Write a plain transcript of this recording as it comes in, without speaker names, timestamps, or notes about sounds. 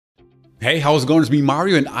Hey, how's it going? It's me,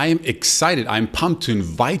 Mario, and I am excited. I'm pumped to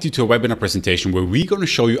invite you to a webinar presentation where we're going to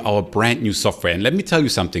show you our brand new software. And let me tell you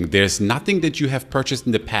something, there's nothing that you have purchased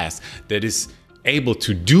in the past that is able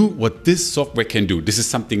to do what this software can do. This is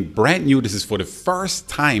something brand new. This is for the first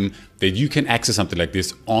time that you can access something like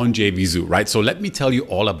this on JVZoo, right? So let me tell you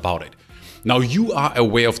all about it. Now, you are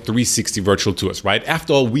aware of 360 virtual tours, right?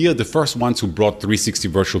 After all, we are the first ones who brought 360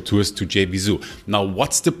 virtual tours to JVZoo. Now,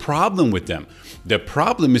 what's the problem with them? The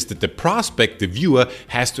problem is that the prospect, the viewer,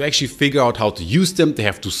 has to actually figure out how to use them. They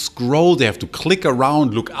have to scroll, they have to click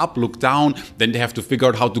around, look up, look down, then they have to figure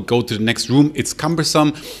out how to go to the next room. It's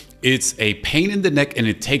cumbersome. It's a pain in the neck and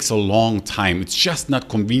it takes a long time. It's just not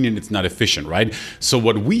convenient. It's not efficient, right? So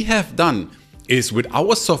what we have done is with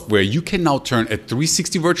our software, you can now turn a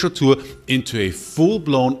 360 virtual tour into a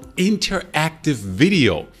full-blown interactive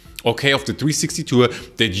video, okay, of the 360 tour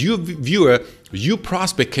that your viewer, your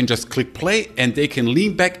prospect can just click play and they can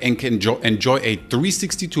lean back and can enjoy a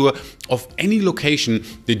 360 tour of any location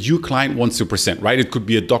that your client wants to present, right? It could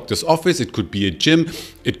be a doctor's office, it could be a gym,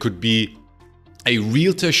 it could be a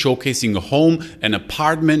realtor showcasing a home, an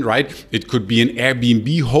apartment, right? It could be an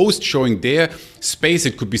Airbnb host showing their space.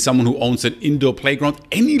 It could be someone who owns an indoor playground.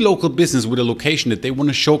 Any local business with a location that they want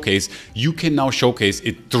to showcase, you can now showcase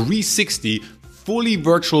it 360 fully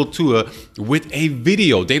virtual tour with a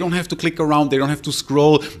video. They don't have to click around, they don't have to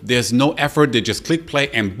scroll, there's no effort, they just click play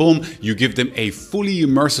and boom, you give them a fully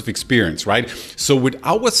immersive experience, right? So with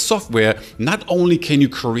our software, not only can you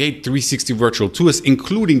create 360 virtual tours,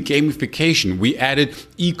 including gamification, we added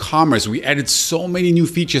e-commerce, we added so many new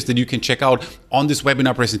features that you can check out on this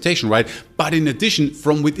webinar presentation, right? But in addition,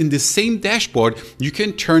 from within the same dashboard, you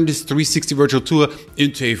can turn this 360 virtual tour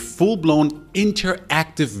into a full-blown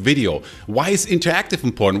interactive video. Why is interactive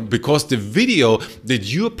important? Because the video that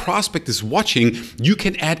your prospect is watching, you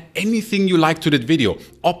can add anything you like to that video.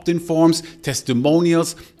 Opt-in forms,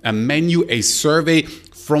 testimonials, a menu, a survey.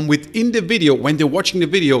 From within the video, when they're watching the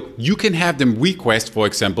video, you can have them request, for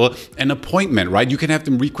example, an appointment, right? You can have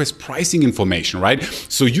them request pricing information, right?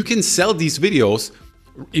 So you can sell these videos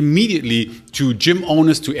immediately to gym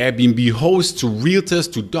owners, to Airbnb hosts, to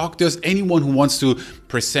realtors, to doctors, anyone who wants to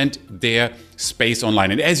present their space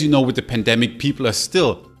online. And as you know, with the pandemic, people are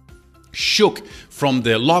still shook from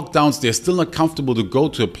the lockdowns. They're still not comfortable to go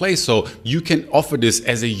to a place. So you can offer this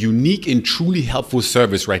as a unique and truly helpful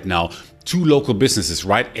service right now to local businesses,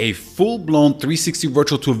 right? A full-blown 360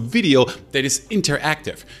 virtual tour video that is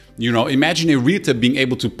interactive. You know, imagine a realtor being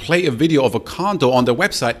able to play a video of a condo on their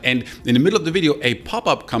website, and in the middle of the video, a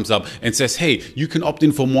pop-up comes up and says, hey, you can opt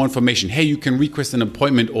in for more information. Hey, you can request an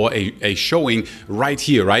appointment or a showing right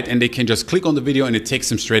here, right? And they can just click on the video and it takes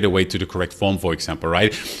them straight away to the correct form, for example,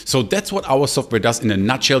 right? So that's what our software does in a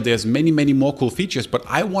nutshell. There's many, many more cool features, but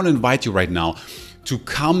I want to invite you right now to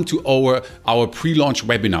come to our pre-launch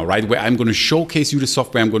webinar, right? Where I'm going to showcase you the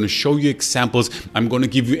software. I'm going to show you examples. I'm going to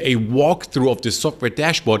give you a walkthrough of the software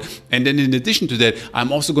dashboard. And then in addition to that,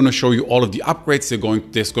 I'm also going to show you all of the upgrades.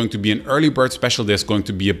 There's going to be an early bird special. There's going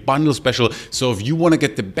to be a bundle special. So if you want to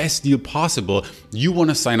get the best deal possible, you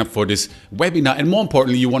want to sign up for this webinar. And more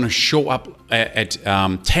importantly, you want to show up at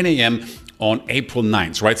 10 a.m. on April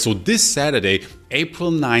 9th, right? So this Saturday,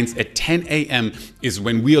 April 9th at 10 a.m. is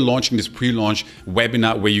when we are launching this pre-launch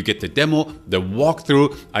webinar where you get the demo, the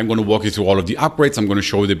walkthrough. I'm going to walk you through all of the upgrades. I'm going to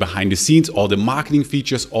show you the behind the scenes, all the marketing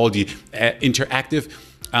features, all the interactive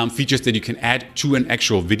features that you can add to an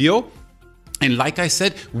actual video. And like I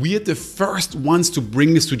said, we are the first ones to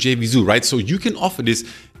bring this to JVZoo, right? So you can offer this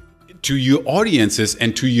to your audiences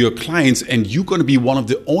and to your clients, and you're going to be one of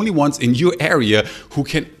the only ones in your area who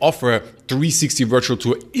can offer 360 virtual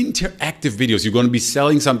tour interactive videos. You're going to be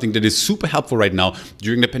selling something that is super helpful right now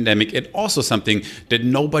during the pandemic, and also something that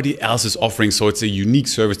nobody else is offering. So it's a unique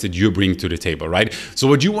service that you're bringing to the table, right? So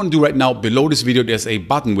what you want to do right now, below this video, there's a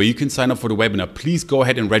button where you can sign up for the webinar. Please go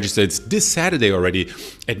ahead and register. It's this Saturday already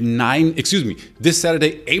at this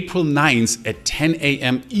Saturday, April 9th at 10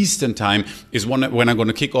 a.m. Eastern time is when I'm going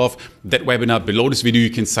to kick off that webinar. Below this video, you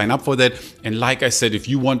can sign up for that. And like I said, if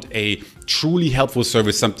you want a truly helpful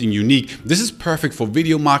service, something unique, this is perfect for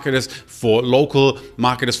video marketers, for local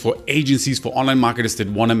marketers, for agencies, for online marketers that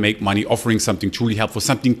want to make money, offering something truly helpful,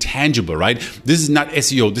 something tangible, right? This is not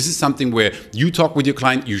SEO. This is something where you talk with your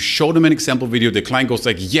client, you show them an example video, the client goes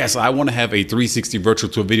like, yes, I want to have a 360 virtual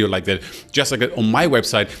tour video like that, just like that on my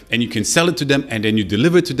website, and you can sell it to them and then you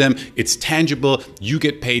deliver it to them. It's tangible, you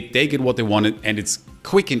get paid, they get what they wanted, and it's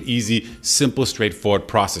quick and easy, simple, straightforward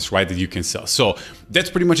process, right, that you can sell. So that's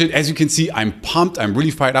pretty much it. As you can see, I'm pumped. I'm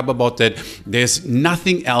really fired up about that. There's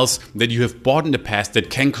nothing else that you have bought in the past that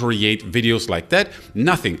can create videos like that.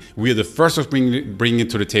 Nothing. We are the first of bringing it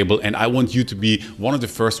to the table, and I want you to be one of the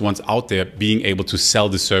first ones out there being able to sell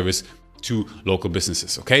the service to local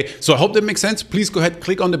businesses, okay? So I hope that makes sense. Please go ahead,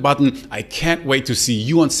 click on the button. I can't wait to see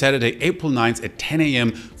you on Saturday, April 9th at 10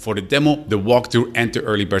 a.m. for the demo, the walkthrough, and the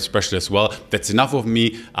early bird special as well. That's enough of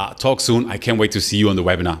me. Talk soon. I can't wait to see you on the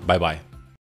webinar. Bye-bye.